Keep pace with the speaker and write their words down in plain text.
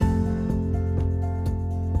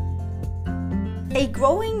A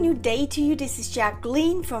growing new day to you. This is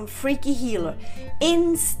Jacqueline from Freaky Healer.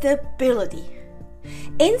 Instability.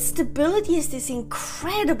 Instability is this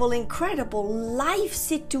incredible life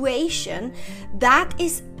situation that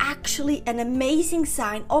is actually an amazing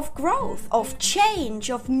sign of growth, of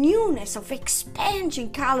change, of newness, of expansion,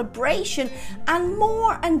 calibration, and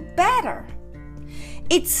more and better.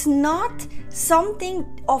 It's not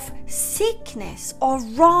something of sickness or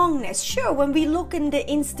wrongness. Sure, when we look in the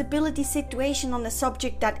instability situation on a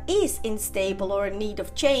subject that is unstable or in need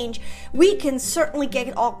of change, we can certainly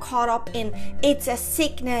get all caught up in it's a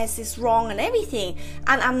sickness, it's wrong and everything.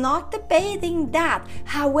 And I'm not debating that.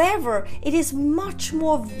 However, it is much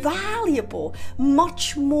more valuable,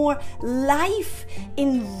 much more life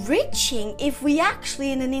enriching if we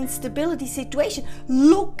actually in an instability situation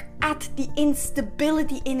look at the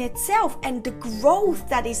instability in itself and the growth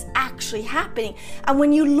that is actually happening. And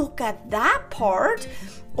when you look at that part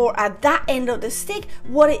or at that end of the stick,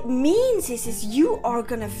 what it means is you are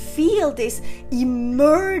gonna feel this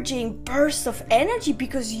emerging burst of energy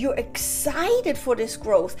because you're excited for this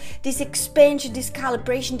growth, this expansion, this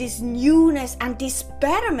calibration, this newness, and this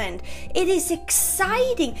betterment. It is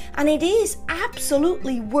exciting and it is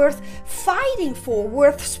absolutely worth fighting for,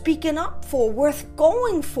 worth speaking up for, worth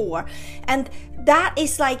going for. And that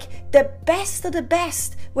is like the best of the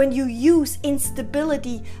best when you use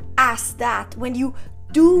instability as that, when you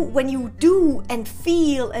do and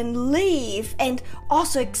feel and live and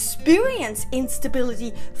also experience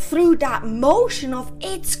instability through that motion of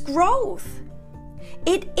its growth.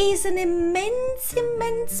 It is an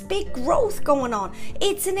immense big growth going on.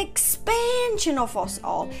 It's an expansion of us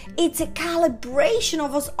all. It's a calibration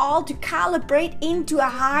of us all to calibrate into a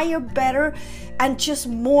higher, better, and just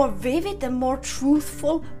more vivid and more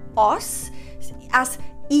truthful us as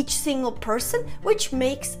each single person, which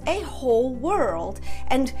makes a whole world.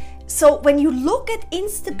 And so when you look at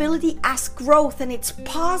instability as growth, and it's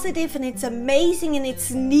positive and it's amazing and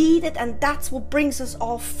it's needed, and that's what brings us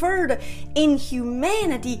all further in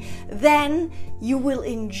humanity, then you will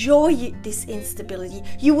enjoy this instability.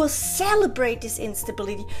 You will celebrate this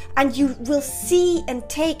instability, and you will see and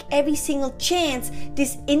take every single chance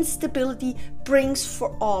this instability brings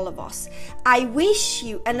for all of us. I wish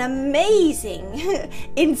you an amazing,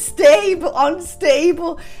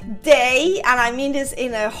 unstable day, and I mean this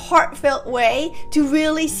in a heartfelt way, to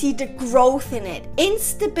really see the growth in it.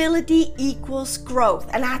 Instability equals growth,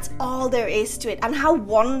 and that's all there is to it. And how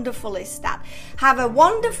wonderful is that? Have a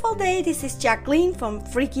wonderful day. This is Jacqueline from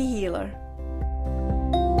Freaky Healer.